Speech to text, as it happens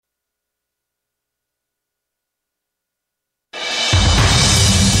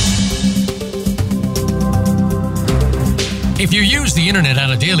If you use the internet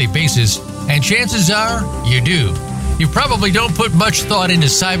on a daily basis, and chances are you do, you probably don't put much thought into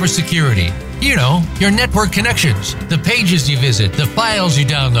cybersecurity. You know, your network connections, the pages you visit, the files you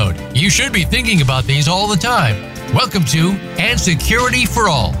download. You should be thinking about these all the time. Welcome to And Security for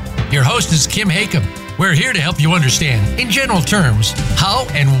All. Your host is Kim Hakim. We're here to help you understand, in general terms, how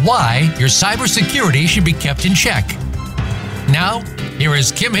and why your cybersecurity should be kept in check. Now, here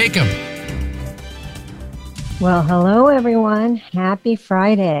is Kim Hakim. Well, hello, everyone. Happy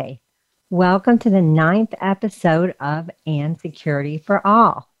Friday. Welcome to the 9th episode of And Security for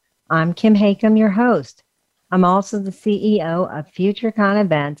All. I'm Kim Hakim, your host. I'm also the CEO of FutureCon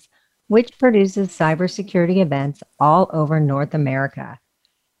Events, which produces cybersecurity events all over North America.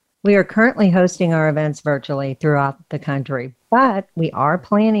 We are currently hosting our events virtually throughout the country, but we are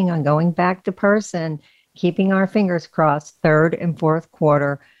planning on going back to person, keeping our fingers crossed third and fourth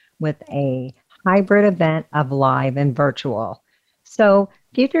quarter with a hybrid event of live and virtual. So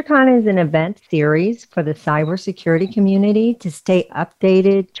FutureCon is an event series for the cybersecurity community to stay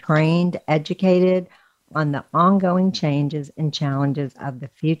updated, trained, educated on the ongoing changes and challenges of the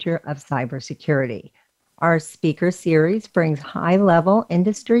future of cybersecurity. Our speaker series brings high-level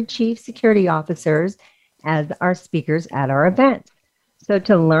industry chief security officers as our speakers at our events. So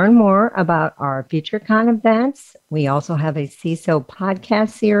to learn more about our FutureCon events, we also have a CISO podcast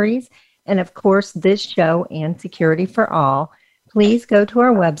series, and of course, this show, And Security for All. Please go to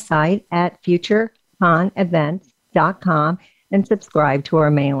our website at futureconevents.com and subscribe to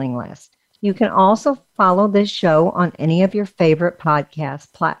our mailing list. You can also follow this show on any of your favorite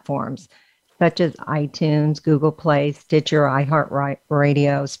podcast platforms, such as iTunes, Google Play, Stitcher, iHeartRadio,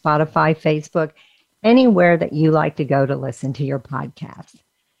 Spotify, Facebook, anywhere that you like to go to listen to your podcast.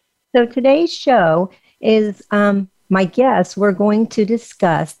 So today's show is my guest. We're going to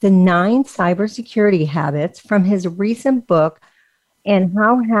discuss the 9 cybersecurity habits from his recent book and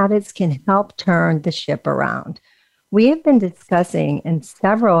how habits can help turn the ship around. We have been discussing in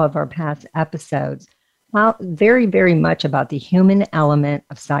several of our past episodes how very, very much about the human element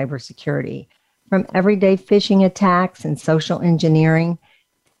of cybersecurity, from everyday phishing attacks and social engineering.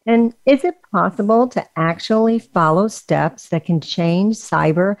 And is it possible to actually follow steps that can change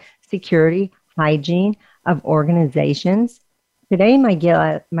cybersecurity hygiene of organizations? Today, my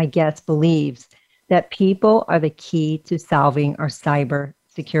guest believes that people are the key to solving our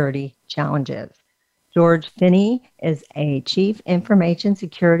cybersecurity challenges. George Finney is a Chief Information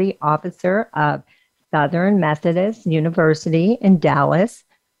Security Officer of Southern Methodist University in Dallas.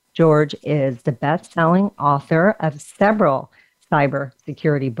 George is the best-selling author of several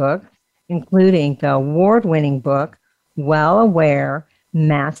cybersecurity books, including the award-winning book, Well Aware,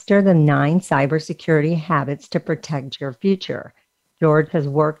 Master the 9 Cybersecurity Habits to Protect Your Future. George has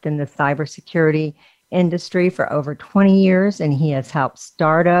worked in the cybersecurity industry for over 20 years, and he has helped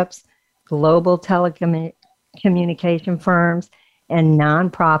startups, global telecommunication firms, and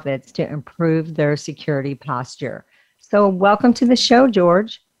nonprofits to improve their security posture. So welcome to the show,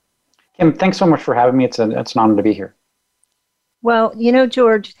 George. Kim, thanks so much for having me. It's an honor to be here. Well, you know,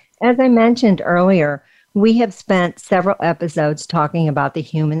 George, as I mentioned earlier, we have spent several episodes talking about the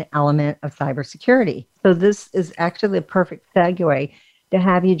human element of cybersecurity. So this is actually a perfect segue to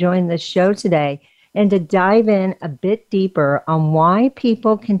have you join the show today and to dive in a bit deeper on why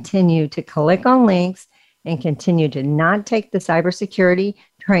people continue to click on links and continue to not take the cybersecurity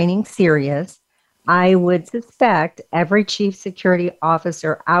training serious. I would suspect every chief security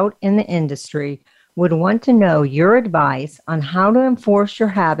officer out in the industry would want to know your advice on how to enforce your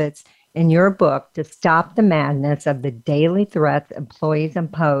habits in your book to stop the madness of the daily threats employees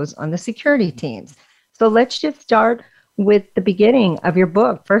impose on the security teams. So let's just start with the beginning of your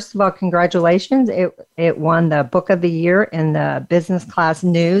book. First of all, congratulations. It won the Book of the Year in the Business Class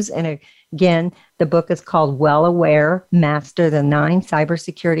News. And again, the book is called Well Aware, Master the 9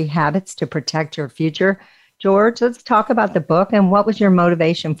 Cybersecurity Habits to Protect Your Future. George, let's talk about the book and what was your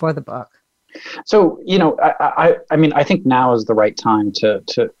motivation for the book? So, you know, I mean, I think now is the right time to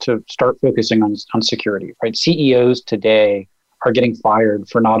start focusing on security, right? CEOs today are getting fired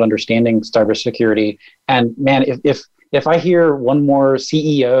for not understanding cybersecurity. And man, if I hear one more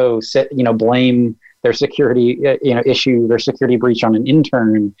CEO blame their security, issue, their security breach on an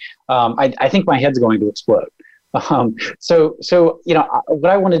intern, I think my head's going to explode. So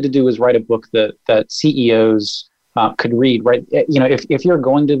what I wanted to do was write a book that CEOs could read, right? If you're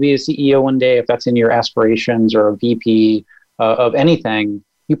going to be a CEO one day, if that's in your aspirations or a VP of anything,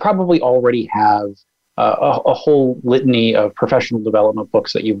 you probably already have a whole litany of professional development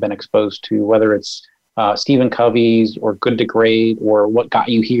books that you've been exposed to, whether it's Stephen Covey's or Good to Great or What Got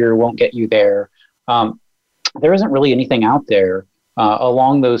You Here Won't Get You There. there isn't really anything out there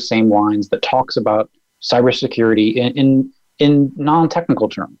along those same lines that talks about cybersecurity in non-technical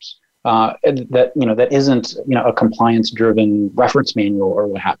terms. That isn't a compliance-driven reference manual or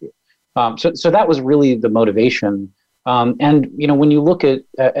what have you. So that was really the motivation. And when you look at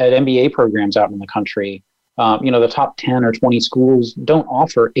MBA programs out in the country, the top 10 or 20 schools don't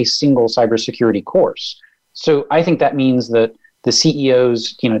offer a single cybersecurity course. So I think that means that the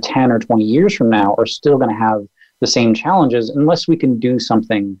CEOs, 10 or 20 years from now are still going to have the same challenges unless we can do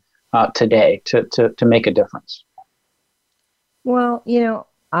something today to make a difference. Well,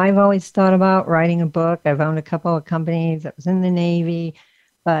 I've always thought about writing a book. I've owned a couple of companies. I was in the Navy,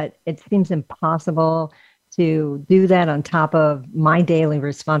 but it seems impossible to do that on top of my daily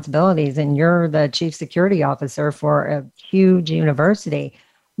responsibilities. And you're the chief security officer for a huge university.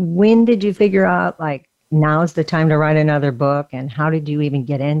 When did you figure out, now's the time to write another book? And how did you even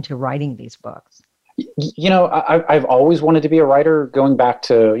get into writing these books? I've always wanted to be a writer, going back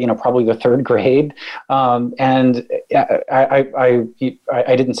to probably the third grade, and I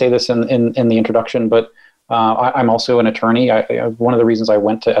didn't say this in the introduction, but I'm also an attorney. One of the reasons I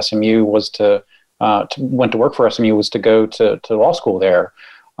went to SMU was went to work for SMU was to go to law school there,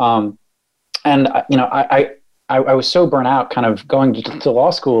 and I was so burnt out kind of going to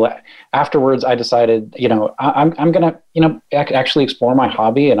law school. Afterwards, I decided, I'm going to, actually explore my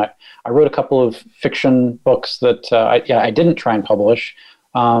hobby. And I wrote a couple of fiction books that I didn't try and publish.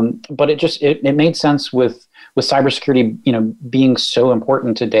 But it made sense with cybersecurity, being so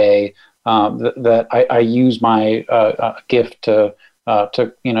important today, that I use my gift to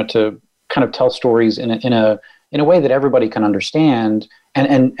kind of tell stories in a way that everybody can understand,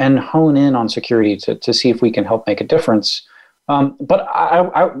 and hone in on security to see if we can help make a difference. But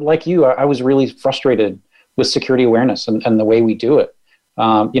I like you, I was really frustrated with security awareness and the way we do it.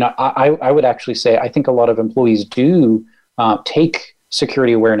 I would actually say I think a lot of employees do take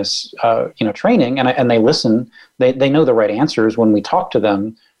security awareness training, and they listen. They know the right answers when we talk to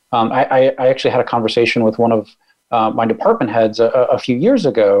them. I actually had a conversation with one of my department heads a few years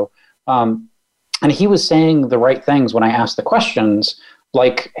ago, and he was saying the right things when I asked the questions.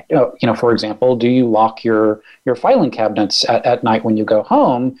 Like, for example, do you lock your filing cabinets at night when you go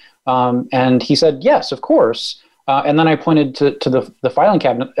home? And he said, yes, of course. And then I pointed to the filing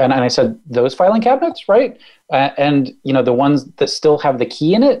cabinet, and I said, those filing cabinets, right? And the ones that still have the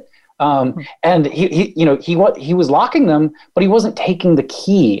key in it. And he was locking them, but he wasn't taking the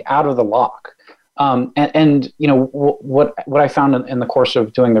key out of the lock. What I found in the course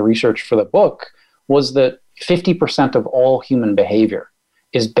of doing the research for the book was that 50% of all human behavior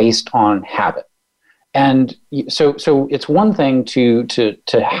is based on habit. And so it's one thing to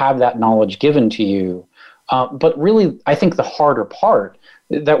have that knowledge given to you, but really, I think the harder part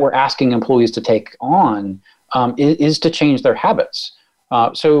that we're asking employees to take on is to change their habits.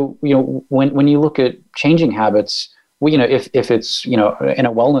 So when you look at changing habits, if it's in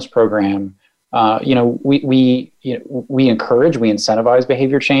a wellness program, we encourage, we incentivize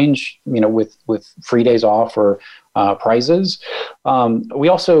behavior change, with free days off or prizes. We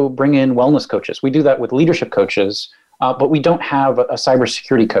also bring in wellness coaches. We do that with leadership coaches, but we don't have a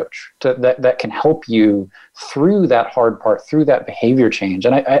cybersecurity coach that can help you through that hard part, through that behavior change.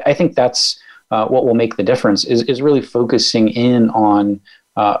 And I think that's what will make the difference is really focusing in on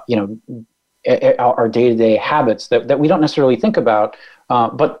our day-to-day habits that we don't necessarily think about,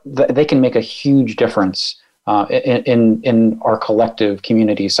 but they can make a huge difference in our collective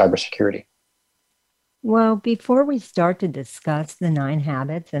community cybersecurity. Well, before we start to discuss the 9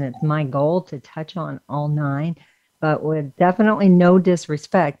 habits, and it's my goal to touch on all 9, but with definitely no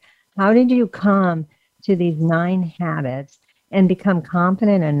disrespect, how did you come to these 9 habits and become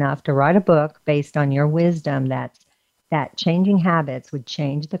confident enough to write a book based on your wisdom that changing habits would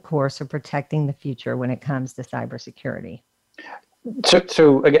change the course of protecting the future when it comes to cybersecurity?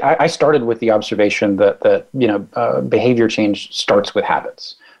 So again, I started with the observation that behavior change starts with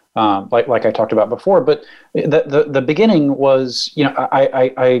habits, like I talked about before. But the beginning was,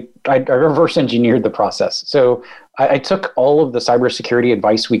 I reverse engineered the process. So I took all of the cybersecurity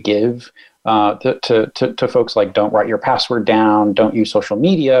advice we give to folks, like don't write your password down, don't use social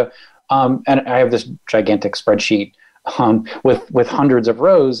media, and I have this gigantic spreadsheet with hundreds of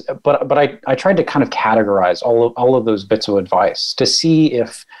rows, but I tried to kind of categorize all of those bits of advice to see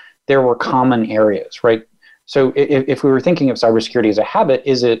if there were common areas, right? So if we were thinking of cybersecurity as a habit,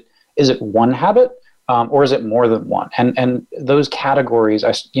 is it one habit, or is it more than one? And those categories,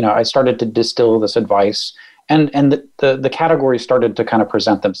 I started to distill this advice, and the categories started to kind of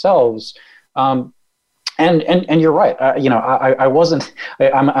present themselves. And And you're right. I wasn't.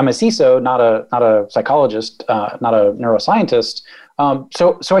 I'm a CISO, not a psychologist, not a neuroscientist.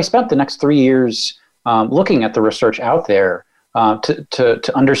 So I spent the next 3 years looking at the research out there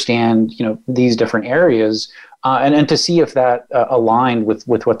to understand these different areas and to see if that aligned with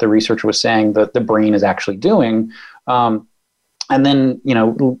what the research was saying that the brain is actually doing. And then,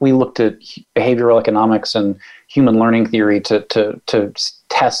 we looked at behavioral economics and human learning theory to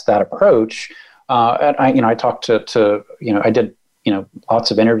test that approach. And I talked to I did,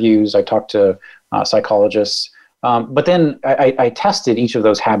 lots of interviews. I talked to psychologists. But then I tested each of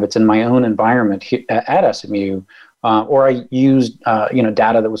those habits in my own environment at SMU, or I used,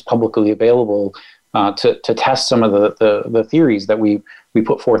 data that was publicly available to test some of the theories that we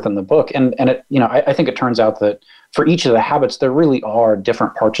put forth in the book. And it, I think it turns out that for each of the habits, there really are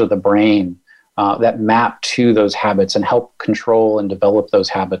different parts of the brain that map to those habits and help control and develop those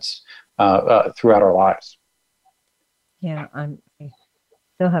habits throughout our lives. Yeah, I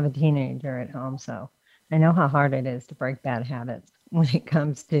still have a teenager at home, so I know how hard it is to break bad habits when it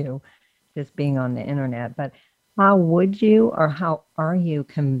comes to just being on the internet. But how would you, or how are you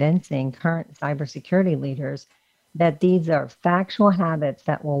convincing current cybersecurity leaders that these are factual habits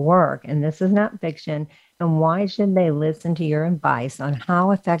that will work, and this is not fiction, and why should they listen to your advice on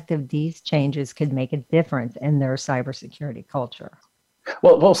how effective these changes could make a difference in their cybersecurity culture?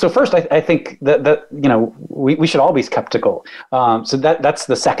 Well. So first, I think that we should all be skeptical. So that's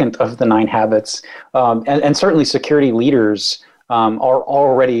the second of the 9 habits, and certainly security leaders are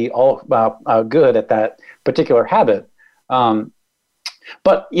already all good at that particular habit.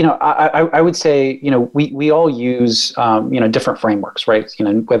 But I would say we all use different frameworks, right?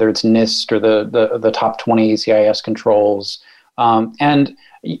 Whether it's NIST or the top 20 CIS controls, and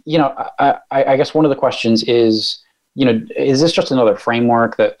I guess one of the questions is is this just another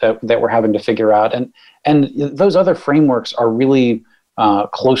framework that we're having to figure out? And those other frameworks are really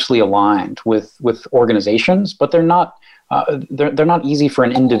closely aligned with organizations, but they're not easy for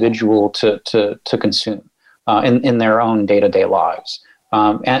an individual to consume in their own day-to-day lives.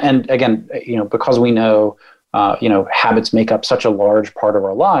 And again, because we know, habits make up such a large part of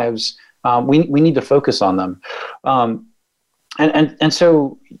our lives, we need to focus on them. And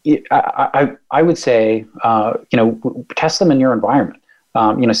so I would say, test them in your environment.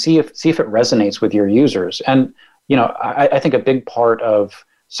 See if it resonates with your users. And I think a big part of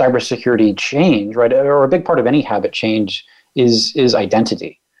cybersecurity change, right, or a big part of any habit change is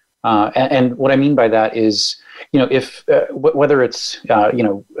identity. And what I mean by that is, if whether it's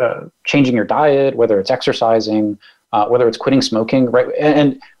changing your diet, whether it's exercising, whether it's quitting smoking, right,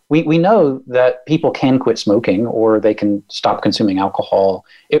 and we know that people can quit smoking or they can stop consuming alcohol.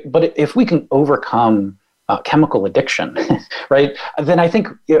 But if we can overcome chemical addiction, right, then I think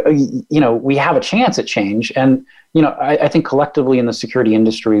we have a chance at change. And I think collectively in the security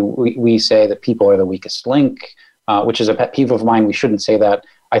industry, we say that people are the weakest link, which is a pet peeve of mine. We shouldn't say that.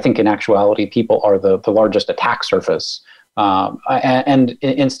 I think in actuality, people are the largest attack surface. And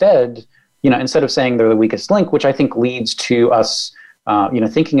instead of saying they're the weakest link, which I think leads to us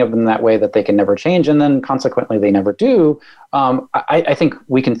thinking of them that way, that they can never change, and then consequently they never do. I think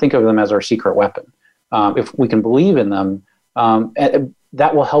we can think of them as our secret weapon. If we can believe in them,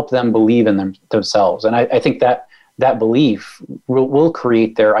 that will help them believe in themselves. And I think that belief will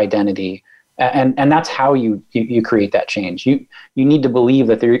create their identity. And that's how you create that change. You need to believe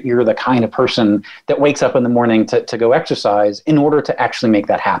that you're the kind of person that wakes up in the morning to go exercise in order to actually make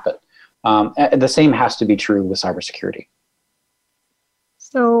that happen. The same has to be true with cybersecurity.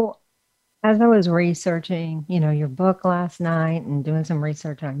 So as I was researching, your book last night and doing some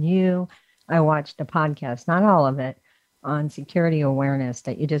research on you, I watched a podcast, not all of it, on security awareness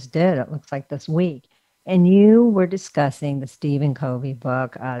that you just did, it looks like this week. And you were discussing the Stephen Covey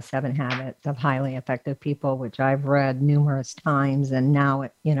book, 7 Habits of Highly Effective People, which I've read numerous times. And now,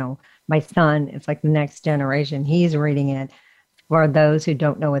 my son, it's like the next generation, he's reading it. For those who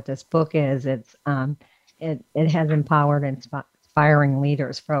don't know what this book is, it has empowered and inspiring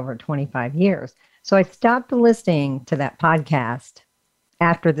leaders for over 25 years. So I stopped listening to that podcast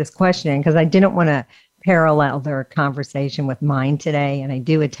after this question because I didn't want to parallel their conversation with mine today. And I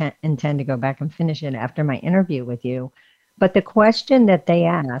do intend to go back and finish it after my interview with you. But the question that they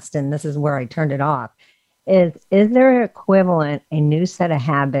asked, and this is where I turned it off, is there an equivalent, a new set of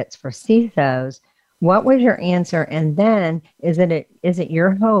habits for CISOs? What was your answer? And then is it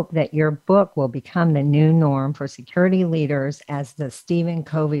your hope that your book will become the new norm for security leaders as the Stephen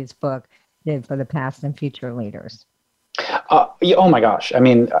Covey's book did for the past and future leaders? Oh my gosh! I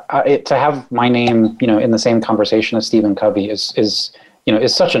mean, to have my name, in the same conversation as Stephen Covey is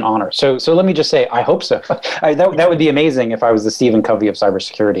is such an honor. So let me just say, I hope so. That would be amazing if I was the Stephen Covey of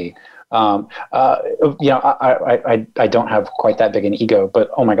cybersecurity. I don't have quite that big an ego, but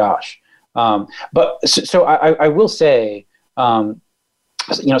oh my gosh. So I will say,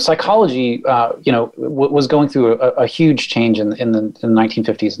 psychology, was going through a huge change in the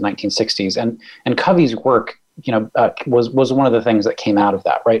 1950s and 1960s, and Covey's work, was one of the things that came out of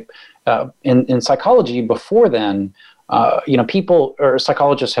that, right? In psychology before then, people or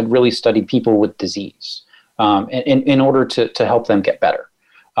psychologists had really studied people with disease, in order to help them get better.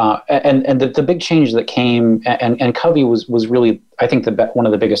 And the big change that came, and Covey was really, I think, one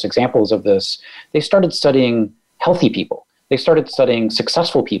of the biggest examples of this. They started studying healthy people. They started studying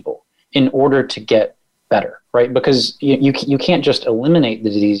successful people in order to get better, right? Because you can't just eliminate the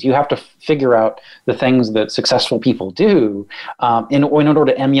disease. You have to figure out the things that successful people do in order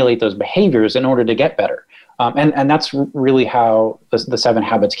to emulate those behaviors in order to get better. And that's really how the 7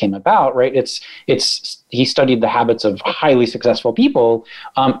 Habits came about, right? He studied the habits of highly successful people,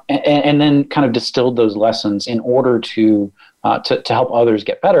 and then kind of distilled those lessons in order to help others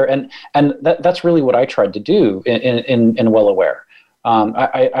get better. And that's really what I tried to do in Well Aware.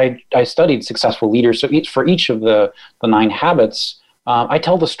 I studied successful leaders. So for each of the 9 habits, I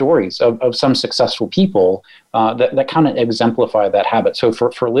tell the stories of some successful people that kind of exemplify that habit. So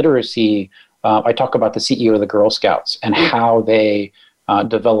for literacy, I talk about the CEO of the Girl Scouts and how they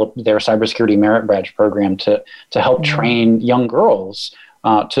developed their cybersecurity merit badge program to help train young girls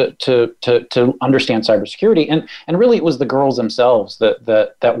to understand cybersecurity. And really, it was the girls themselves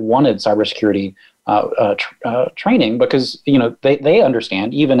that wanted cybersecurity training, because they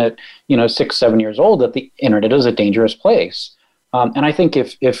understand, even at 6, 7 years old, that the internet is a dangerous place. And I think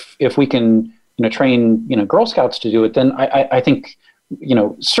if we can train Girl Scouts to do it, then I think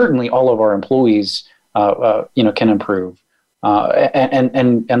certainly all of our employees can improve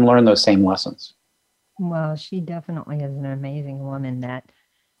and learn those same lessons. Well, she definitely is an amazing woman. That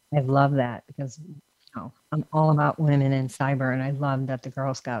I love that, because I'm all about women in cyber, and I love that the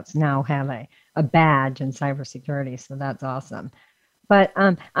Girl Scouts now have a badge in cybersecurity. So that's awesome. But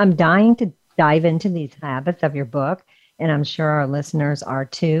I'm dying to dive into these habits of your book, and I'm sure our listeners are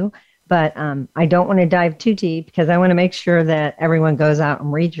too. But I don't want to dive too deep, because I want to make sure that everyone goes out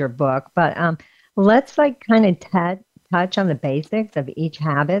and reads your book. But let's kind of touch on the basics of each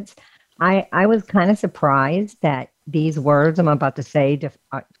habits. I was kind of surprised that these words I'm about to say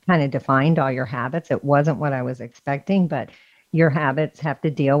kind of defined all your habits. It wasn't what I was expecting, but your habits have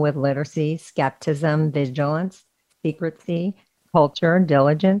to deal with literacy, skepticism, vigilance, secrecy, culture,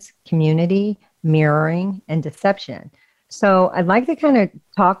 diligence, community, mirroring, and deception. So I'd like to kind of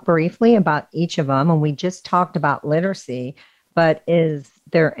talk briefly about each of them. And we just talked about literacy, but is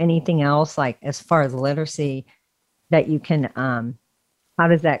there anything else, like as far as literacy, that you can, how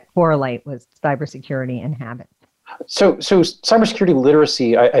does that correlate with cybersecurity and habits? So cybersecurity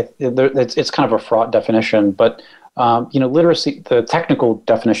literacy, it's kind of a fraught definition, but literacy, the technical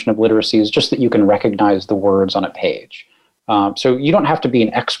definition of literacy is just that you can recognize the words on a page. So you don't have to be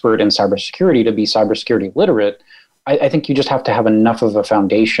an expert in cybersecurity to be cybersecurity literate. I think you just have to have enough of a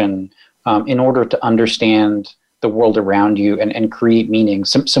foundation in order to understand the world around you and create meaning,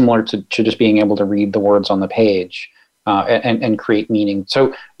 similar to just being able to read the words on the page and create meaning.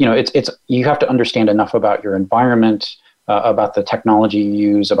 So you have to understand enough about your environment, about the technology you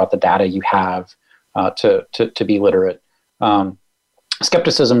use, about the data you have to be literate.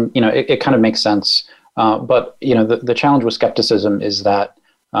 Skepticism, it kind of makes sense, but the challenge with skepticism is that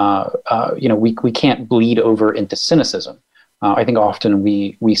we can't bleed over into cynicism. I think often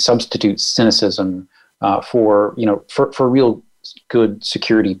we substitute cynicism for real good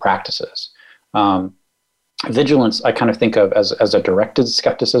security practices. Vigilance, I kind of think of as a directed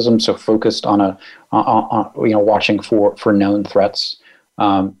skepticism, so focused on watching for known threats.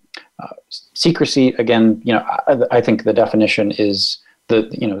 Secrecy, again, I think the definition is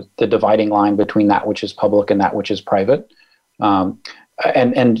the dividing line between that which is public and that which is private.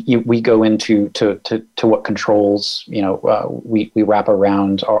 We go into what controls, we wrap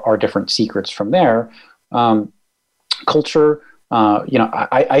around our different secrets from there. Culture,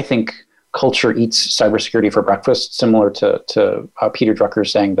 I think culture eats cybersecurity for breakfast, similar to Peter Drucker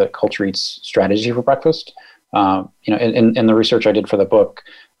saying that culture eats strategy for breakfast. In the research I did for the book,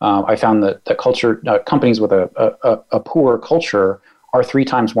 I found that culture companies with a poor culture are 3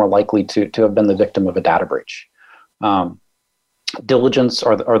 times more likely to have been the victim of a data breach. Diligence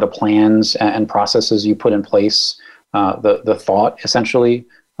are the plans and processes you put in place, the thought essentially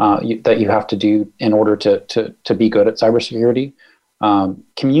that you have to do in order to be good at cybersecurity.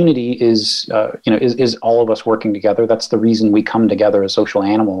 Community is all of us working together. That's the reason we come together as social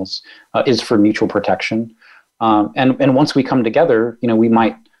animals, is for mutual protection. And once we come together, we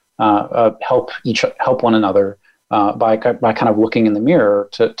might help one another by kind of looking in the mirror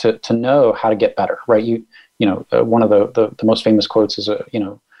to know how to get better, right? One of the most famous quotes is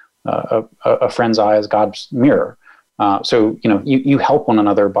a friend's eye is God's mirror. So you help one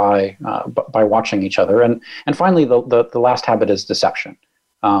another by watching each other, and finally the last habit is deception,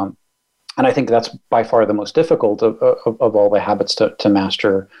 and I think that's by far the most difficult of all the habits to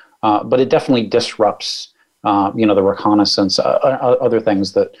master. But it definitely disrupts the reconnaissance, other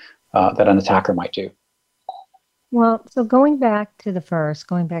things that an attacker might do. Well, so going back to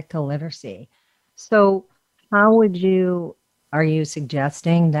literacy. So how are you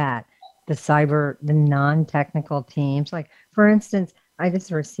suggesting that the non-technical teams, like for instance, I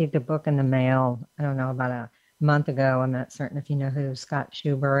just received a book in the mail, I don't know, about a month ago. I'm not certain if you know who Scott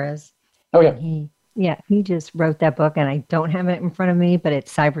Schuber is. Oh yeah. He just wrote that book, and I don't have it in front of me, but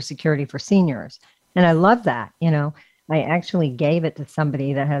it's Cybersecurity for Seniors. And I love that. I actually gave it to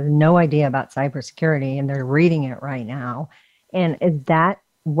somebody that has no idea about cybersecurity, and they're reading it right now. And is that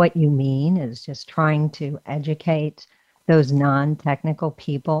what you mean, is just trying to educate those non-technical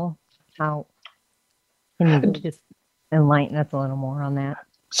people? How can you just enlighten us a little more on that?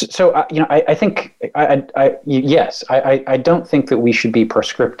 So I think yes, I don't think that we should be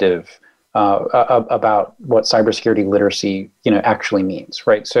prescriptive about what cybersecurity literacy actually means,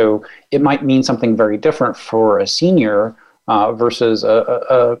 right? So it might mean something very different for a senior versus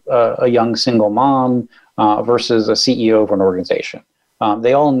a young single mom versus a CEO of an organization.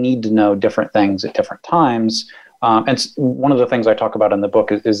 They all need to know different things at different times. And one of the things I talk about in the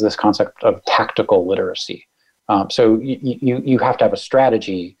book is this concept of tactical literacy. So you have to have a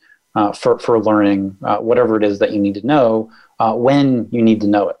strategy for learning whatever it is that you need to know when you need to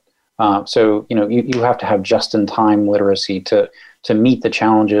know it. So you have to have just-in-time literacy to meet the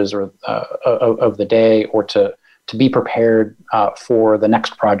challenges of the day, or to be prepared for the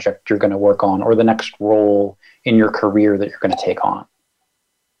next project you're going to work on, or the next role in your career that you're going to take on.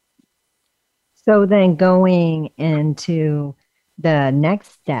 So then going into the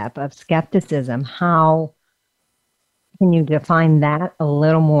next step of skepticism, how can you define that a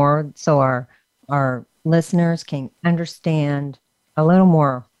little more so our listeners can understand a little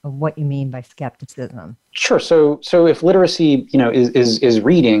more of what you mean by skepticism? Sure. So if literacy, is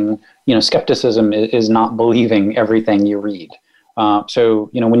reading, skepticism is not believing everything you read.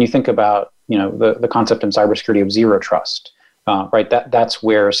 So when you think about, the concept in cybersecurity of zero trust, right, that's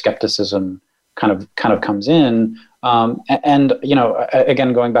where skepticism kind of comes in. And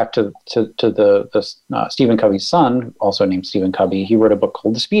again, going back to the Stephen Covey's son, also named Stephen Covey, he wrote a book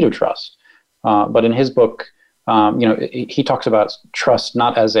called The Speed of Trust. But in his book, he talks about trust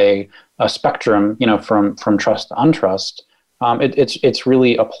not as a spectrum, from trust to untrust. It's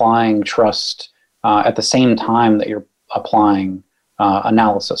really applying trust at the same time that you're applying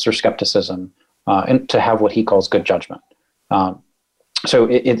analysis or skepticism, and to have what he calls good judgment. So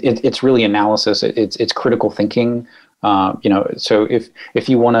it's really analysis. It's critical thinking. So if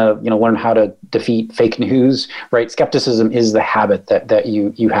you want to learn how to defeat fake news, right? Skepticism is the habit that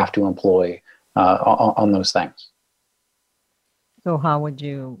you have to employ on those things. So how would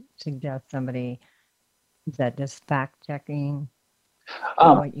you suggest somebody, is that just fact checking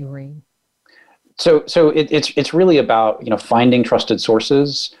what you read? So it's really about finding trusted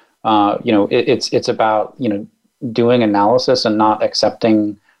sources. It's about doing analysis and not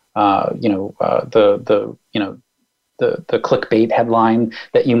accepting the clickbait headline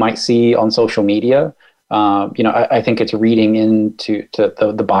that you might see on social media. I think it's reading into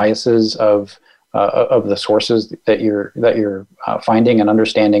the biases of the sources that you're finding, and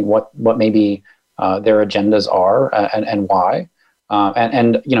understanding what maybe their agendas are and why.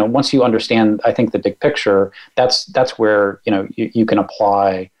 And once you understand, I think, the big picture, that's where you can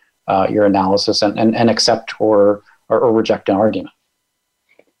apply your analysis and accept or reject an argument.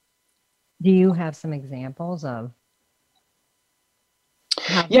 Do you have some examples of?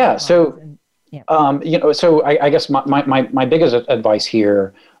 Yeah. So, so I guess my biggest advice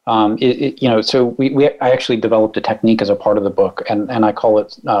here, so I actually developed a technique as a part of the book, and I call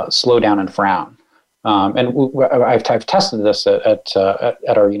it slow down and frown. And I've tested this at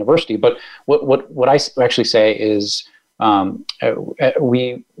our university. But what I actually say is, when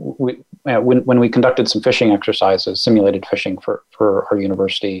we conducted some phishing exercises, simulated phishing for our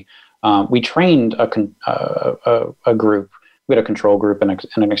university, we trained a group. We had a control group and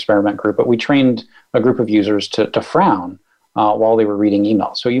an experiment group, but we trained a group of users to frown while they were reading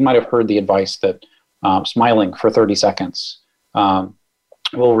emails. So you might have heard the advice that smiling for 30 seconds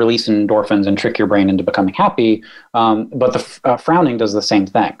will release endorphins and trick your brain into becoming happy. But the frowning does the same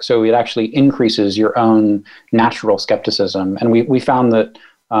thing. So it actually increases your own natural skepticism. And we found that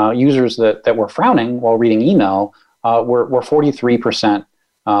users that were frowning while reading email were 43%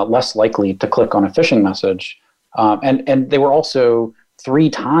 less likely to click on a phishing message. And they were also 3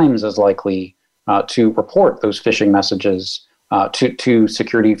 times as likely to report those phishing messages to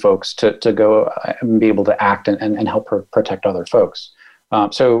security folks to go and be able to act and help protect other folks.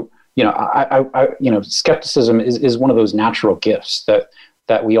 So, skepticism is one of those natural gifts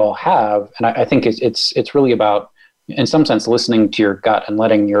that we all have, and I think it's really about, in some sense, listening to your gut and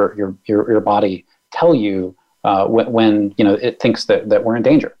letting your body tell you when it thinks that we're in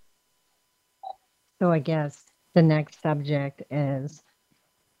danger. So I guess the next subject is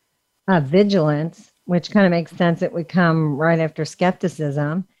vigilance, which kind of makes sense. It would come right after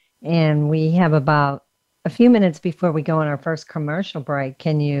skepticism, and we have about a few minutes before we go on our first commercial break.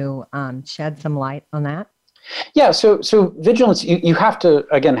 Can you shed some light on that? Yeah. So vigilance, you have to,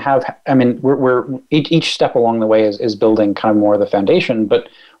 again, we're each step along the way is building kind of more of the foundation. But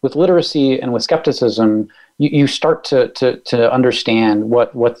with literacy and with skepticism, you start to understand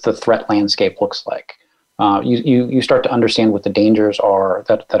what the threat landscape looks like. You start to understand what the dangers are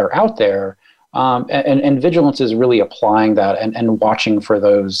that are out there. And vigilance is really applying that and watching for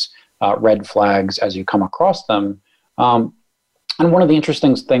those red flags as you come across them. And one of the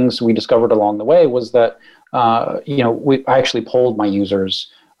interesting things we discovered along the way was that, I actually polled my users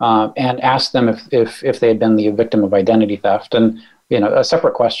and asked them if they had been the victim of identity theft. And, a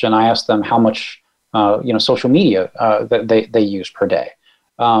separate question, I asked them how much, social media that they use per day.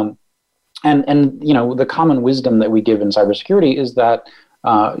 And the common wisdom that we give in cybersecurity is that,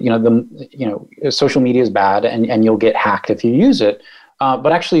 social media is bad and you'll get hacked if you use it.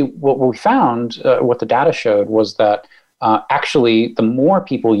 But actually, what we found, what the data showed, was that actually, the more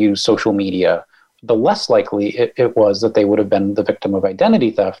people use social media, the less likely it was that they would have been the victim of identity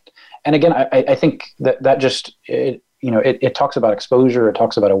theft. And again, I think that just it talks about exposure, it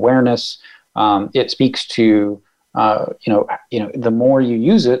talks about awareness, it speaks to the more you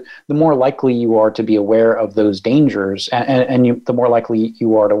use it, the more likely you are to be aware of those dangers, and the more likely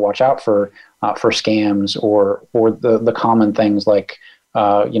you are to watch out for scams or the common things like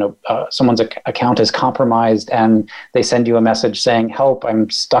someone's account is compromised and they send you a message saying, "Help! I'm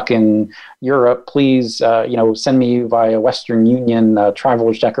stuck in Europe. Please, send me via Western Union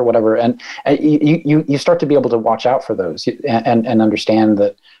traveler's check or whatever." And you start to be able to watch out for those and understand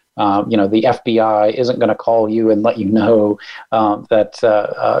that. The FBI isn't going to call you and let you know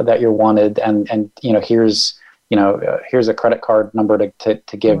that you're wanted, and here's a credit card number to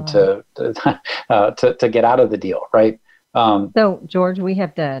give to get out of the deal, right? So, George, we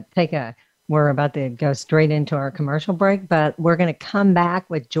have to we're about to go straight into our commercial break, but we're going to come back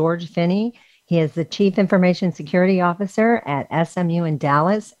with George Finney. He is the Chief Information Security Officer at SMU in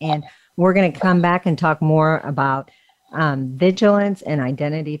Dallas, and we're going to come back and talk more about vigilance and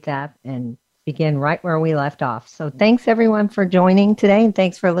identity theft and begin right where we left off. So thanks everyone for joining today, and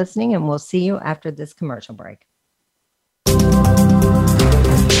thanks for listening, and we'll see you after this commercial break.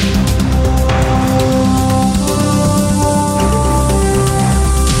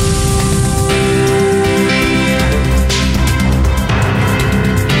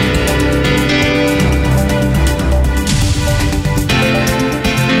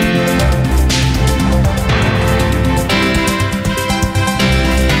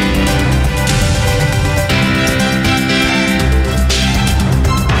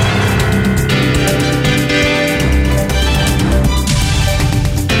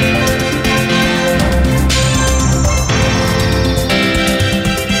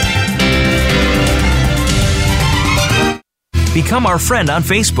 Become our friend on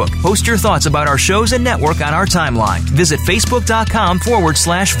Facebook. Post your thoughts about our shows and network on our timeline. Visit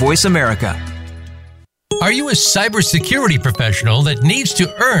facebook.com/Voice America. Are you a cybersecurity professional that needs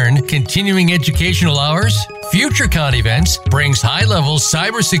to earn continuing educational hours? FutureCon Events brings high-level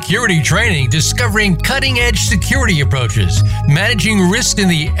cybersecurity training discovering cutting-edge security approaches, managing risk in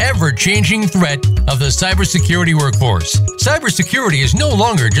the ever-changing threat of the cybersecurity workforce. Cybersecurity is no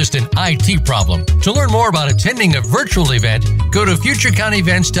longer just an IT problem. To learn more about attending a virtual event, go to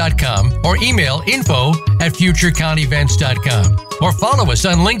futureconevents.com or email info@futureconevents.com or follow us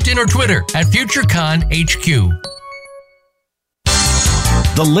on LinkedIn or Twitter at FutureCon HQ.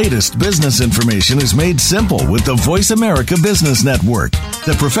 The latest business information is made simple with the Voice America Business Network.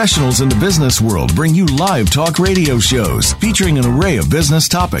 The professionals in the business world bring you live talk radio shows featuring an array of business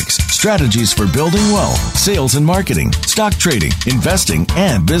topics, strategies for building wealth, sales and marketing, stock trading, investing,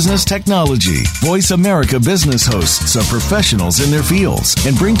 and business technology. Voice America Business hosts are professionals in their fields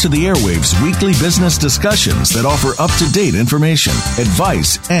and bring to the airwaves weekly business discussions that offer up-to-date information,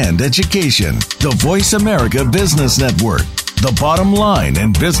 advice, and education. The Voice America Business Network. The bottom line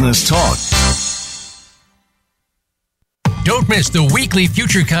in business talk. Don't miss the weekly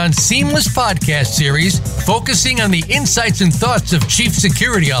FutureCon Seamless podcast series focusing on the insights and thoughts of chief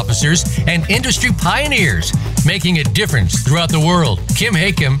security officers and industry pioneers making a difference throughout the world. Kim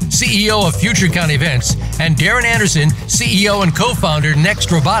Hakim, CEO of FutureCon Events, and Darren Anderson, CEO and co-founder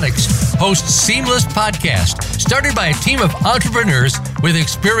Next Robotics, host Seamless Podcast, started by a team of entrepreneurs with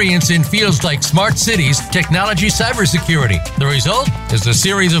experience in fields like smart cities, technology, cybersecurity. The result is a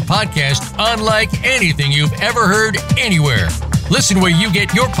series of podcasts unlike anything you've ever heard anywhere. Listen where you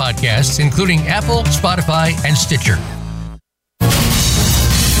get your podcasts, including Apple, Spotify, and Stitcher.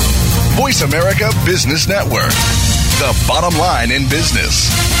 Voice America Business Network. The bottom line in business.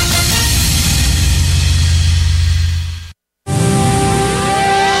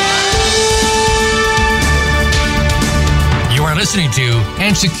 You are listening to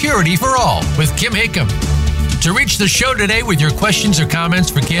And Security for All with Kim Hakim. To reach the show today with your questions or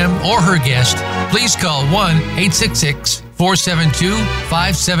comments for Kim or her guest, please call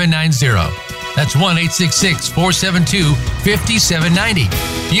 1-866-472-5790. That's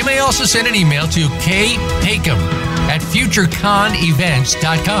 1-866-472-5790. You may also send an email to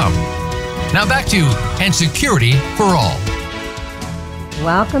khakim@futureconevents.com. Now back to And Security for All.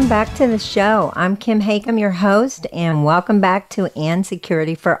 Welcome back to the show. I'm Kim Hakim, your host, and welcome back to And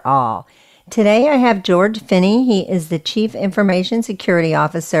Security for All. Today I have George Finney. He is the Chief Information Security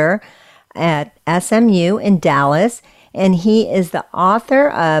Officer at SMU in Dallas, and he is the author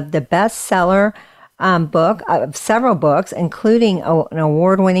of the bestseller book of several books, including an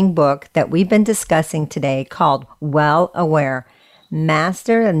award-winning book that we've been discussing today called Well Aware,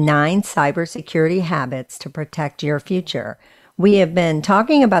 Master the 9 Cybersecurity Habits to Protect Your Future. We have been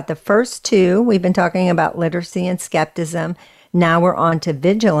talking about the first two. We've been talking about literacy and skepticism. Now we're on to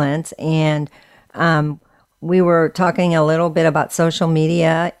vigilance, and we were talking a little bit about social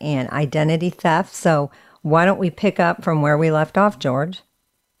media and identity theft. So why don't we pick up from where we left off, George?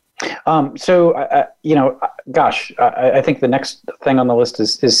 I think the next thing on the list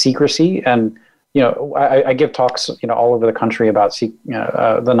is secrecy. And, I give talks, all over the country about the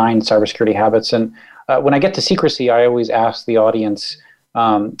 9 cybersecurity habits. And when I get to secrecy, I always ask the audience,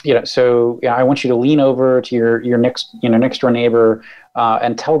 I want you to lean over to your next door neighbor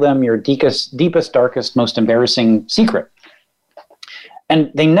and tell them your deepest, darkest, most embarrassing secret. And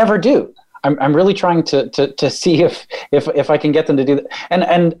they never do. I'm really trying to see if I can get them to do that.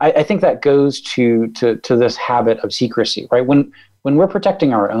 And I think that goes to this habit of secrecy, right? When we're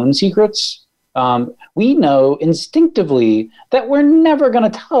protecting our own secrets, we know instinctively that we're never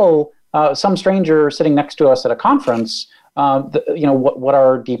going to tell some stranger sitting next to us at a conference what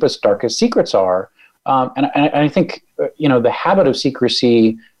our deepest, darkest secrets are. And I think, the habit of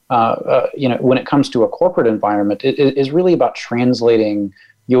secrecy, when it comes to a corporate environment, is really about translating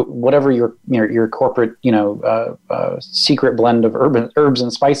whatever your corporate, secret blend of herbs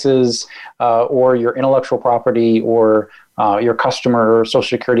and spices, or your intellectual property, or your customer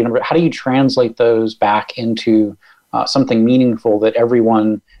social security number. How do you translate those back into something meaningful that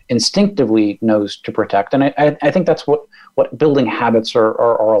everyone instinctively knows to protect? And I think that's what building habits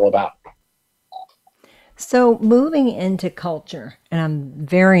are all about. So moving into culture, and I'm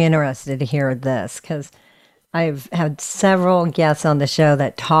very interested to hear this because I've had several guests on the show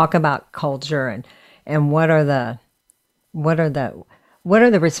that talk about culture and what are the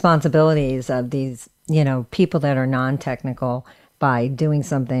responsibilities of these, people that are non-technical by doing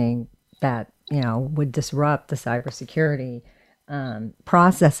something that, would disrupt the cybersecurity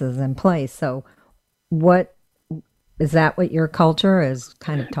processes in place. So what is that what your culture is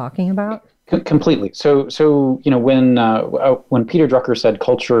kind of talking about? Completely. So when Peter Drucker said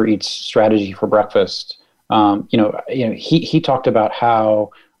culture eats strategy for breakfast, he talked about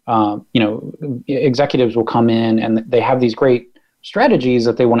how executives will come in and they have these great strategies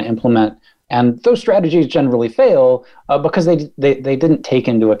that they want to implement, and those strategies generally fail because they didn't take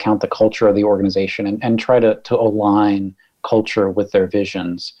into account the culture of the organization and try to align culture with their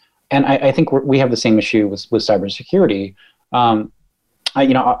visions. And I think we have the same issue with cybersecurity. I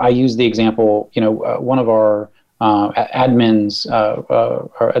use the example, one of our admins,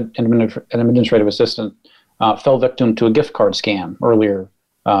 an administrative assistant, fell victim to a gift card scam earlier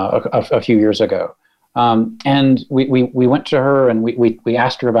a few years ago. And we went to her and we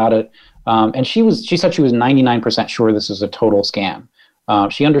asked her about it. And she said she was 99% sure this is a total scam.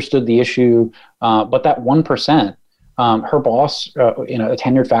 She understood the issue, but that 1%, her boss, a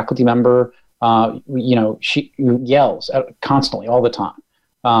tenured faculty member, she yells constantly all the time.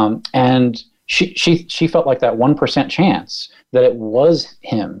 And she felt like that 1% chance that it was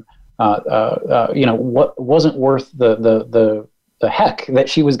him, what wasn't worth the heck that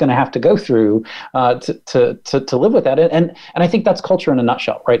she was going to have to go through to live with that. And I think that's culture in a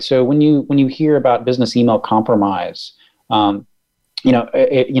nutshell, right? So when you hear about business email compromise, somebody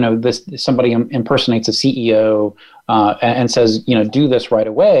impersonates a CEO and says, do this right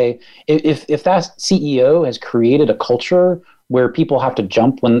away. If that CEO has created a culture where people have to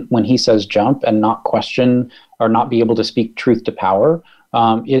jump when he says jump and not question or not be able to speak truth to power,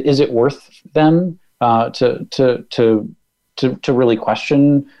 is it worth them to really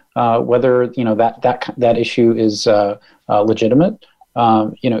question whether that issue is legitimate?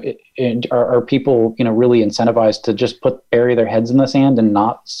 Are people really incentivized to just bury their heads in the sand and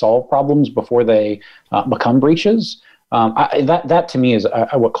not solve problems before they become breaches? That to me is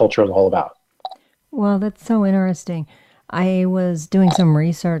what culture is all about. Well, that's so interesting. I was doing some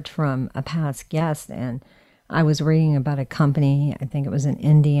research from a past guest, and I was reading about a company, I think it was in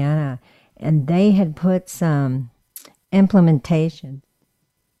Indiana, and they had put some implementations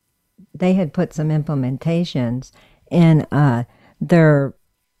in their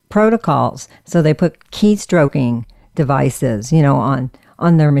protocols. So they put keystroking devices, on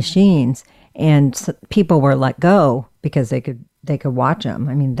their machines, and people were let go because they could watch them.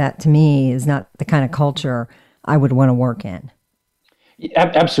 I mean, that to me is not the kind of culture I would want to work in.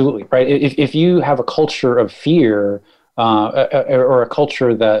 Absolutely, right. If you have a culture of fear or a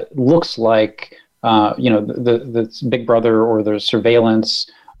culture that looks like the Big Brother or the surveillance,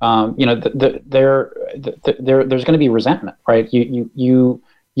 there's going to be resentment, right? You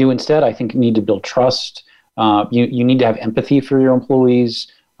instead, I think, need to build trust. You need to have empathy for your employees.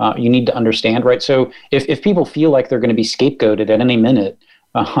 You need to understand, right? So if people feel like they're going to be scapegoated at any minute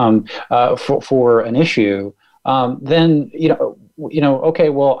for an issue, then okay,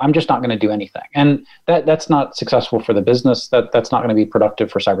 well, I'm just not going to do anything, and that's not successful for the business. That's not going to be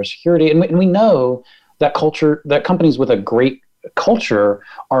productive for cybersecurity, and we know that companies with a great culture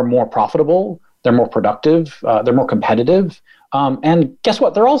are more profitable, they're more productive, they're more competitive, and guess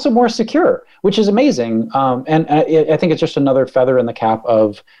what? They're also more secure, which is amazing. And I think it's just another feather in the cap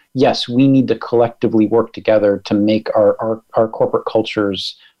of, yes, we need to collectively work together to make our corporate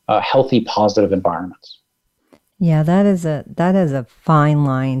cultures healthy, positive environments. Yeah, that is a fine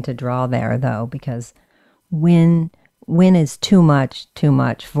line to draw there, though, because when is too much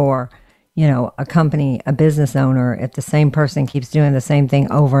for a company, a business owner, if the same person keeps doing the same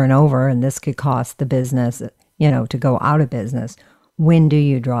thing over and over, and this could cost the business, to go out of business. When do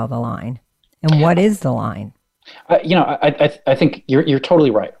you draw the line? And what is the line? I think you're totally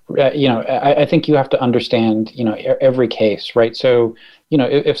right. I think you have to understand, every case, right? So,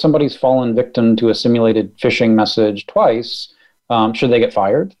 if somebody's fallen victim to a simulated phishing message twice, should they get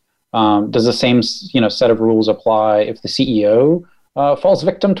fired? Does the same, set of rules apply if the CEO falls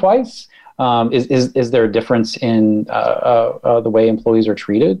victim twice? Is there a difference in the way employees are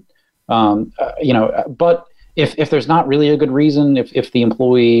treated? But if there's not really a good reason, if the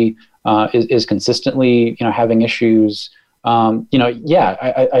employee is consistently having issues,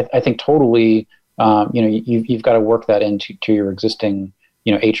 I think totally you've got to work that into your existing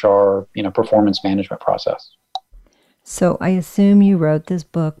HR performance management process. So I assume you wrote this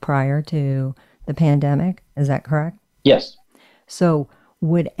book prior to the pandemic. Is that correct? Yes. So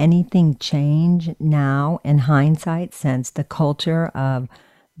would anything change now in hindsight since the culture of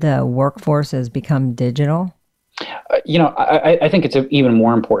the workforce has become digital? I think it's even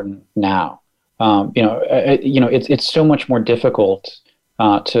more important now. It's so much more difficult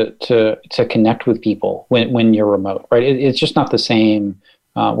to connect with people when you're remote, right? It's just not the same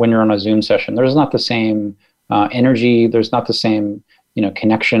when you're on a Zoom session. There's not the same energy. There's not the same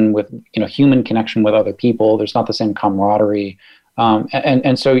connection with human connection with other people. There's not the same camaraderie,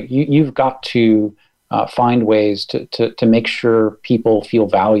 and so you've got to find ways to make sure people feel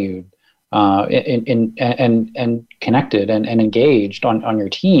valued. And connected and engaged on your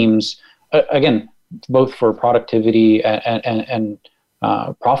teams, again, both for productivity and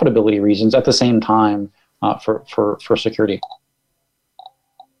profitability reasons, at the same time for security.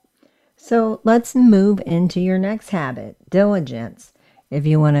 So let's move into your next habit, diligence. If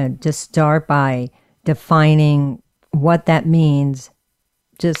you want to just start by defining what that means,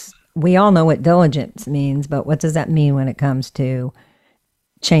 we all know what diligence means, but what does that mean when it comes to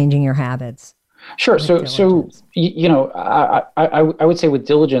changing your habits? Sure. So I would say with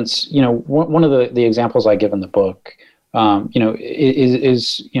diligence, one of the examples I give in the book,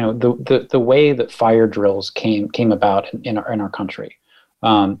 is the way that fire drills came about in our country.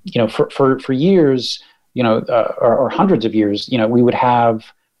 For years, or hundreds of years, we would have,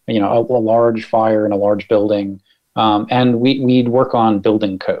 a large fire in a large building, and we'd work on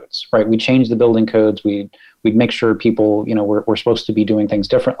building codes, right? We'd change the building codes. We'd make sure people, were supposed to be doing things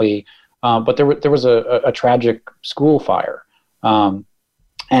differently. But there was a tragic school fire,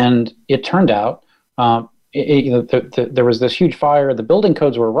 and it turned out there was this huge fire. The building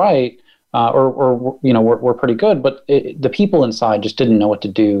codes were right, were pretty good, but the people inside just didn't know what to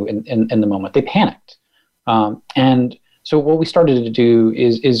do in the moment. They panicked, and so what we started to do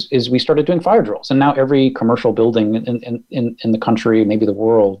is we started doing fire drills, and now every commercial building in the country, maybe the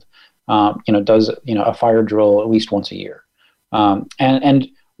world, does a fire drill at least once a year, and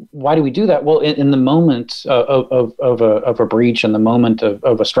why do we do that? Well, in the moment of a breach, in the moment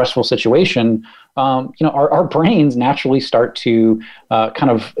of a stressful situation, our brains naturally start to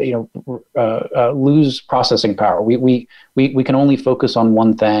lose processing power. We can only focus on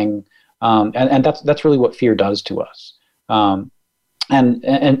one thing, and that's really what fear does to us.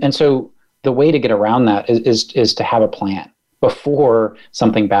 And so the way to get around that is to have a plan before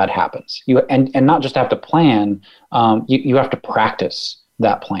something bad happens. And not just have to plan, you have to practice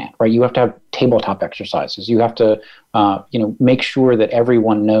that plan, right? You have to have tabletop exercises. You have to, make sure that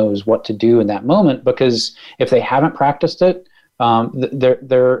everyone knows what to do in that moment, because if they haven't practiced it,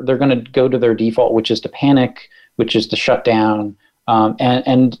 they're going to go to their default, which is to panic, which is to shut down.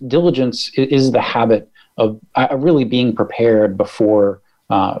 And diligence is the habit of really being prepared before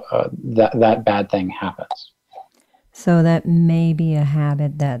that bad thing happens. So that may be a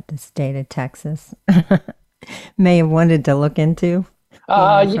habit that the state of Texas may have wanted to look into.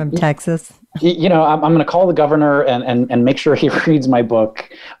 From Texas. I'm going to call the governor and make sure he reads my book.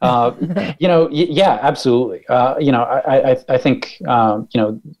 Yeah, absolutely. I think,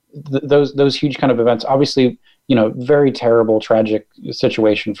 those huge kind of events, obviously, very terrible, tragic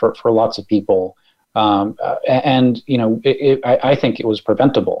situation for lots of people. I think it was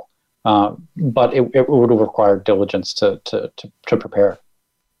preventable, but it would have required diligence to prepare.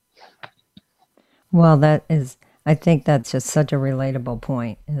 Well, I think that's just such a relatable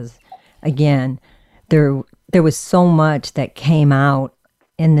point. Is again, there was so much that came out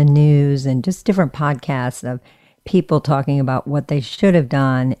in the news and just different podcasts of people talking about what they should have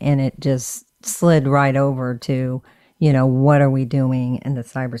done, and it just slid right over to, what are we doing in the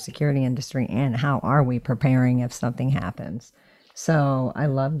cybersecurity industry and how are we preparing if something happens? So I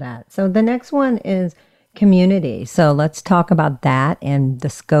love that. So the next one is community. So let's talk about that and the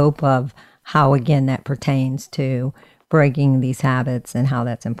scope of how, again, that pertains to breaking these habits and how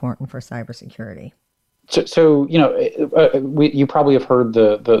that's important for cybersecurity. So you probably have heard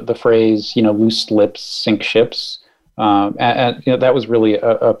the phrase, loose lips sink ships. And that was really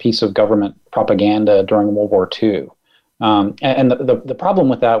a piece of government propaganda during World War II. And the problem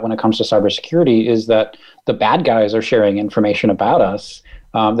with that when it comes to cybersecurity is that the bad guys are sharing information about us.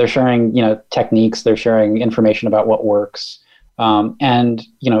 They're sharing, techniques. They're sharing information about what works. And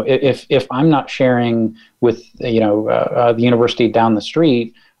if I'm not sharing with the university down the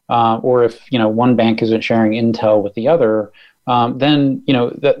street, or if one bank isn't sharing intel with the other, then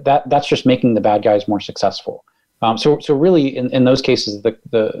that's just making the bad guys more successful. So really, in those cases,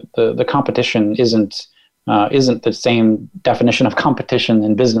 the competition isn't the same definition of competition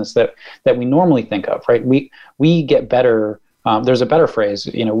in business that we normally think of, right? We get better. There's a better phrase.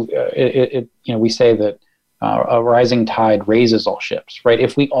 We say that a rising tide raises all ships, right?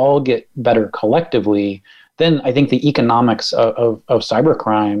 If we all get better collectively, then I think the economics of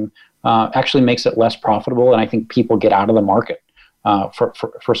cybercrime actually makes it less profitable, and I think people get out of the market for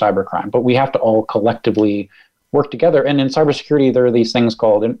cybercrime. But we have to all collectively work together. And in cybersecurity, there are these things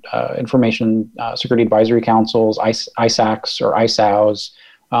called Information Security Advisory Councils, ISACs or ISAOs,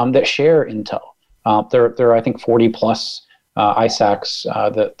 that share intel. There are, I think, 40 plus ISACs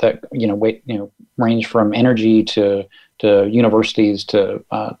that range from energy to universities to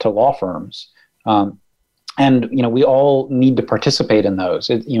law firms, and we all need to participate in those.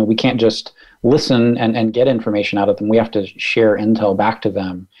 We can't just listen and get information out of them. We have to share intel back to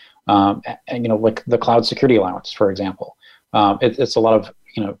them. Like the Cloud Security Allowance, for example, it's a lot of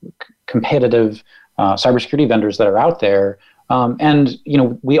competitive cybersecurity vendors that are out there, and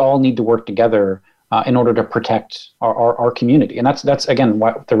we all need to work together in order to protect our community. And that's again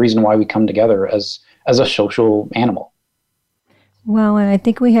the reason why we come together as a social animal. Well, and I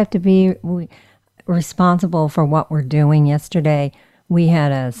think we have to be responsible for what we're doing. Yesterday, we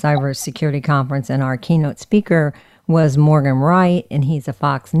had a cybersecurity conference, and our keynote speaker was Morgan Wright, and he's a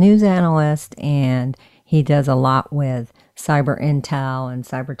Fox News analyst, and he does a lot with cyber intel and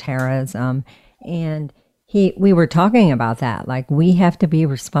cyber terrorism. And we were talking about that. Like, we have to be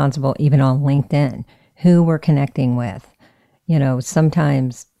responsible even on LinkedIn, who we're connecting with. You know,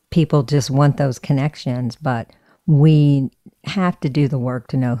 sometimes people just want those connections, but we have to do the work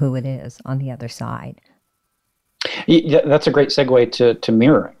to know who it is on the other side. Yeah, that's a great segue to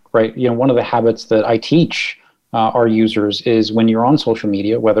mirroring, right? You know, one of the habits that I teach our users is when you're on social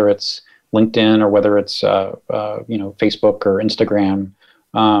media, whether it's LinkedIn or whether it's Facebook or Instagram,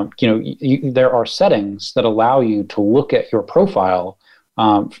 there are settings that allow you to look at your profile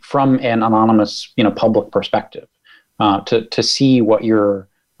from an anonymous, public perspective, to see what you're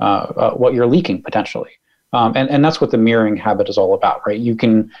leaking potentially. And that's what the mirroring habit is all about, right? You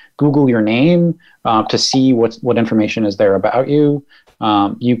can Google your name to see what information is there about you.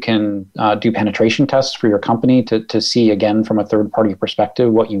 You can do penetration tests for your company to see, again, from a third-party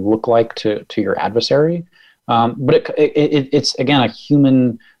perspective, what you look like to your adversary. But it's again, a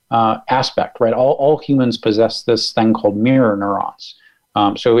human aspect, right? All humans possess this thing called mirror neurons.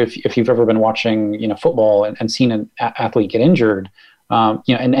 So if you've ever been watching, football and seen an athlete get injured,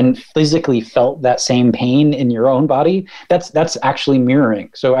 and physically felt that same pain in your own body, that's actually mirroring.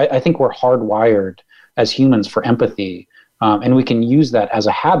 So I think we're hardwired as humans for empathy, and we can use that as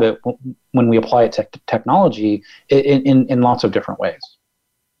a habit when we apply it to technology in lots of different ways.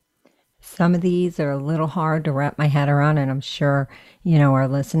 Some of these are a little hard to wrap my head around, and I'm sure, our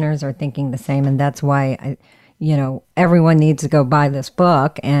listeners are thinking the same, and that's why everyone needs to go buy this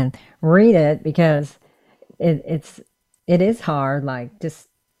book and read it, because it is hard, like just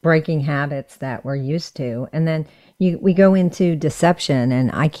breaking habits that we're used to. And then we go into deception,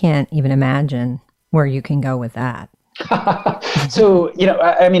 and I can't even imagine where you can go with that. So,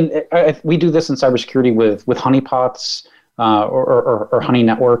 we do this in cybersecurity with honeypots or honey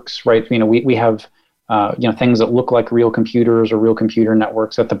networks, right? We have, things that look like real computers or real computer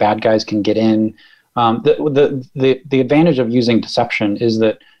networks that the bad guys can get in. The advantage of using deception is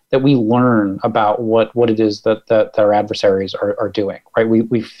that we learn about what it is that our adversaries are doing, right?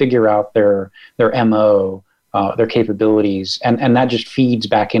 We figure out their MO, their capabilities, and that just feeds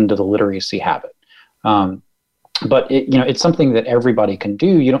back into the literacy habit. But it's something that everybody can do.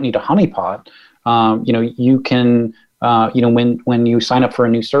 You don't need a honeypot. You can, when you sign up for a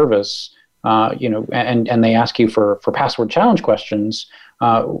new service, and they ask you for password challenge questions,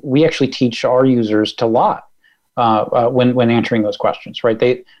 we actually teach our users to lie when answering those questions, right?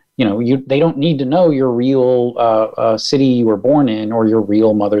 They don't need to know your real city you were born in or your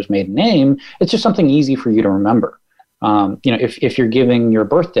real mother's maiden name. It's just something easy for you to remember. If you're giving your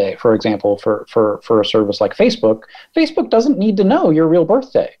birthday, for example, for a service like Facebook doesn't need to know your real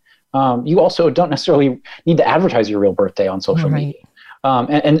birthday. You also don't necessarily need to advertise your real birthday on social media.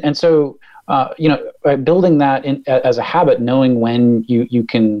 So building that as a habit, knowing when you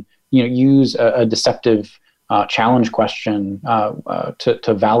can use a deceptive challenge question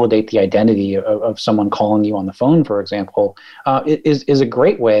to validate the identity of someone calling you on the phone, for example, is a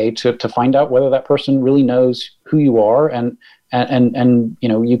great way to find out whether that person really knows who you are, and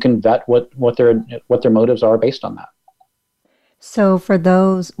you can vet what their motives are based on that. So for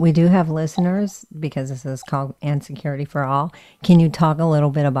those, we do have listeners, because this is called And Security for All. Can you talk a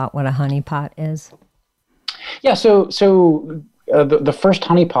little bit about what a honeypot is? Yeah. So the first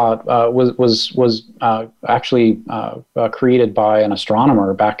honeypot was actually created by an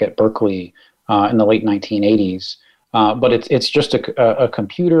astronomer back at Berkeley in the late 1980s. But it's just a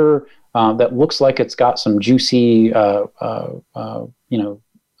computer that looks like it's got some juicy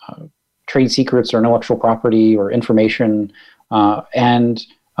trade secrets or intellectual property or information, and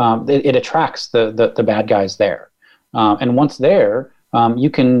it attracts the bad guys there. And once there, you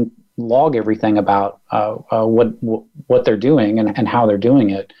can log everything about what they're doing and how they're doing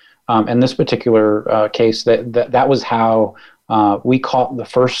it. In this particular case, that was how we caught the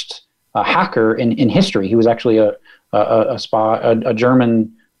first hacker in history. He was actually a spy, a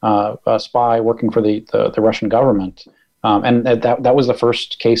German spy working for the Russian government, and that was the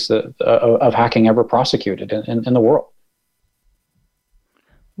first case of hacking ever prosecuted in the world.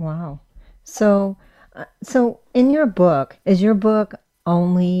 Wow. So in your book, is your book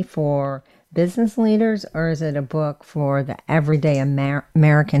only for business leaders, or is it a book for the everyday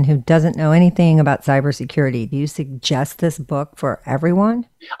American who doesn't know anything about cybersecurity? Do you suggest this book for everyone?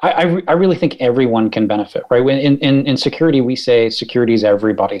 I really think everyone can benefit, right? In security, we say security is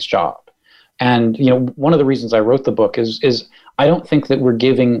everybody's job. And one of the reasons I wrote the book is I don't think that we're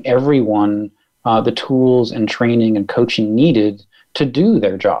giving everyone the tools and training and coaching needed to do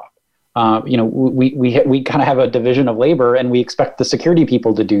their job. We kind of have a division of labor, and we expect the security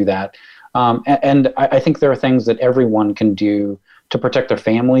people to do that. And I think there are things that everyone can do to protect their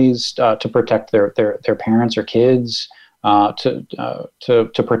families, to protect their parents or kids,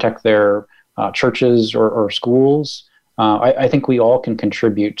 to protect their churches or schools. I think we all can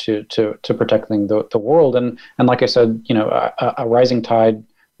contribute to protecting the world. And like I said, a rising tide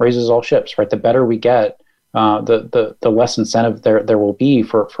raises all ships, right? The better we get, the less incentive there will be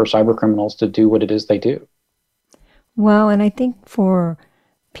for cyber criminals to do what it is they do. Well, and I think for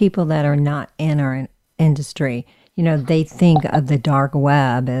people that are not in our industry, they think of the dark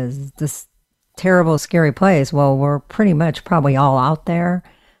web as this terrible, scary place. Well, we're pretty much probably all out there.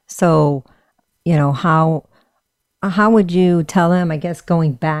 So, how would you tell them, I guess,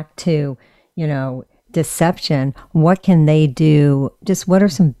 going back to, deception, what can they do? Just what are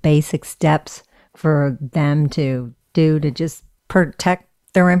some basic steps for them to do to just protect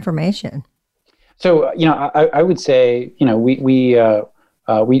their information? So, I would say, we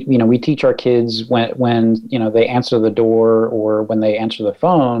teach our kids when they answer the door or when they answer the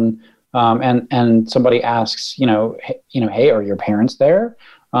phone, and somebody asks, hey, are your parents there?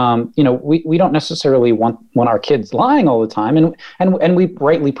 We don't necessarily want our kids lying all the time, and we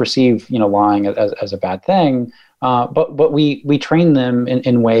rightly perceive lying as a bad thing, but we train them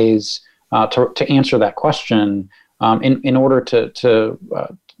in ways to answer that question in order to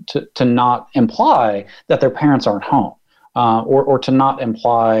not imply that their parents aren't home, or to not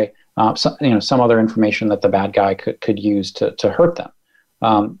imply some other information that the bad guy could use to hurt them.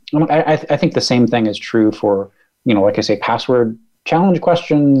 I think the same thing is true for like I say, password challenge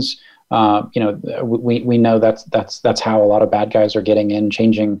questions. We know that's how a lot of bad guys are getting in,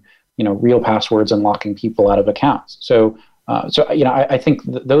 changing real passwords and locking people out of accounts. So I think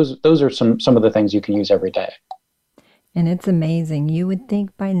those are some of the things you can use every day. And it's amazing. You would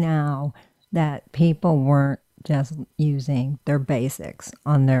think by now that people weren't just using their basics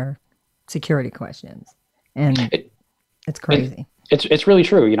on their security questions, and it's crazy. It's really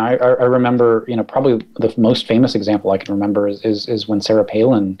true. I remember, probably the most famous example I can remember is when Sarah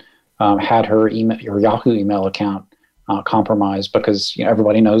Palin had her Yahoo email account compromised because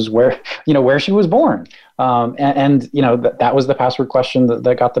everybody knows where she was born, and that was the password question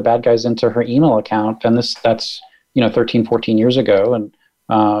that got the bad guys into her email account, and that's 13, 14 years ago, and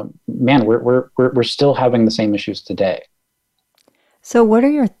man, we're still having the same issues today. So, what are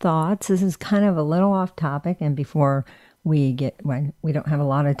your thoughts? This is kind of a little off topic, and before we don't have a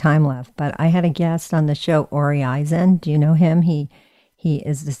lot of time left, but I had a guest on the show, Ori Eisen. Do you know him? He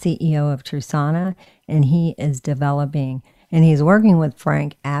is the CEO of Trusana, and he is developing, and he's working with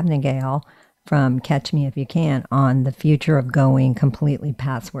Frank Abnegale from Catch Me If You Can on the future of going completely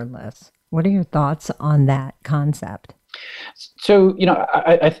passwordless. What are your thoughts on that concept? So,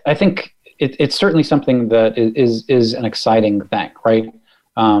 I think it's certainly something that is an exciting thing, right?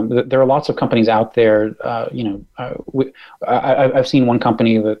 There are lots of companies out there. I've seen one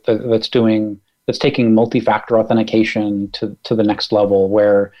company that's taking multi-factor authentication to the next level,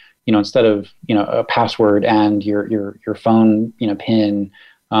 where instead of a password and your phone PIN,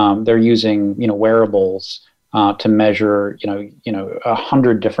 they're using wearables to measure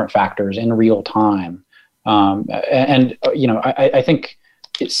 100 different factors in real time. I think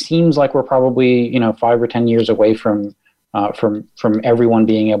it seems like we're probably 5 or 10 years away from everyone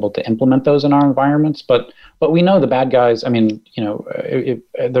being able to implement those in our environments, but we know the bad guys. I mean,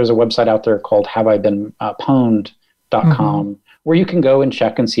 there's a website out there called haveibeenpwned.com where you can go and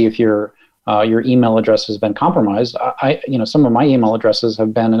check and see if your email address has been compromised. Some of my email addresses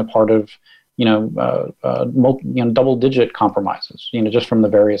have been a part of double-digit compromises. Just from the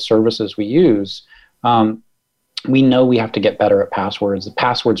various services we use. We know we have to get better at passwords. The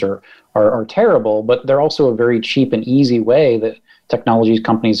passwords are terrible, but they're also a very cheap and easy way that technology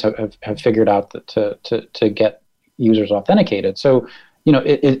companies have figured out to get users authenticated. So,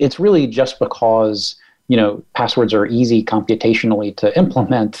 it's really just because, passwords are easy computationally to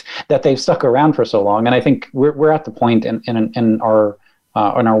implement that they've stuck around for so long. And I think we're at the point in our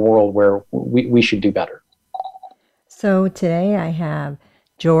world where we should do better. So today I have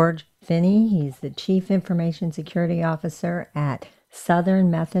George Finney. He's the Chief Information Security Officer at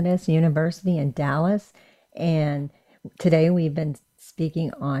Southern Methodist University in Dallas. And today we've been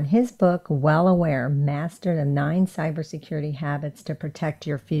speaking on his book, Well Aware, Master the 9 Cybersecurity Habits to Protect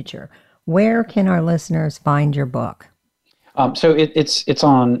Your Future. Where can our listeners find your book? So it's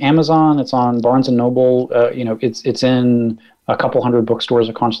on Amazon. It's on Barnes and Noble. It's in a couple hundred bookstores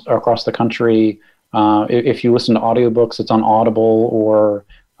across the country. If you listen to audiobooks, it's on Audible or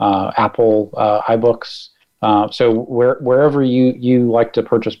Apple iBooks. So wherever you like to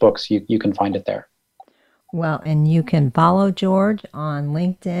purchase books, you can find it there. Well, and you can follow George on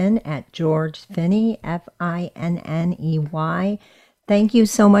LinkedIn at George Finney, Finney. Thank you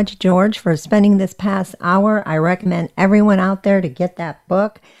so much, George, for spending this past hour. I recommend everyone out there to get that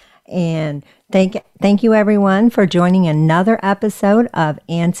book. And thank you, everyone, for joining another episode of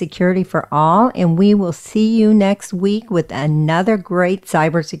And Security for All. And we will see you next week with another great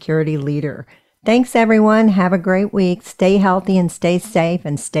cybersecurity leader. Thanks, everyone. Have a great week. Stay healthy and stay safe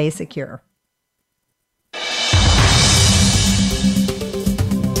and stay secure.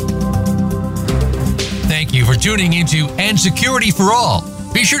 Thank you for tuning into And Security for All.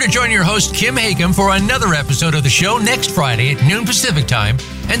 Be sure to join your host, Kim Hakim, for another episode of the show next Friday at noon Pacific Time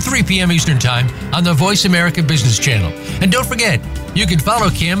and 3 p.m. Eastern Time on the Voice America Business Channel. And don't forget, you can follow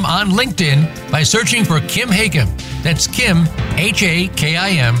Kim on LinkedIn by searching for Kim Hakim. That's Kim,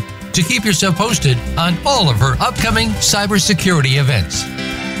 Hakim, to keep yourself posted on all of her upcoming cybersecurity events.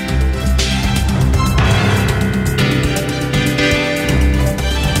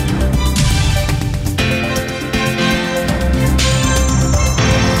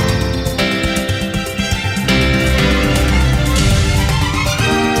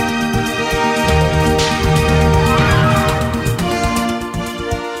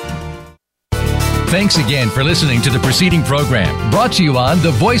 Thanks again for listening to the preceding program, brought to you on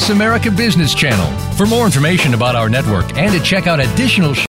the Voice America Business Channel. For more information about our network and to check out additional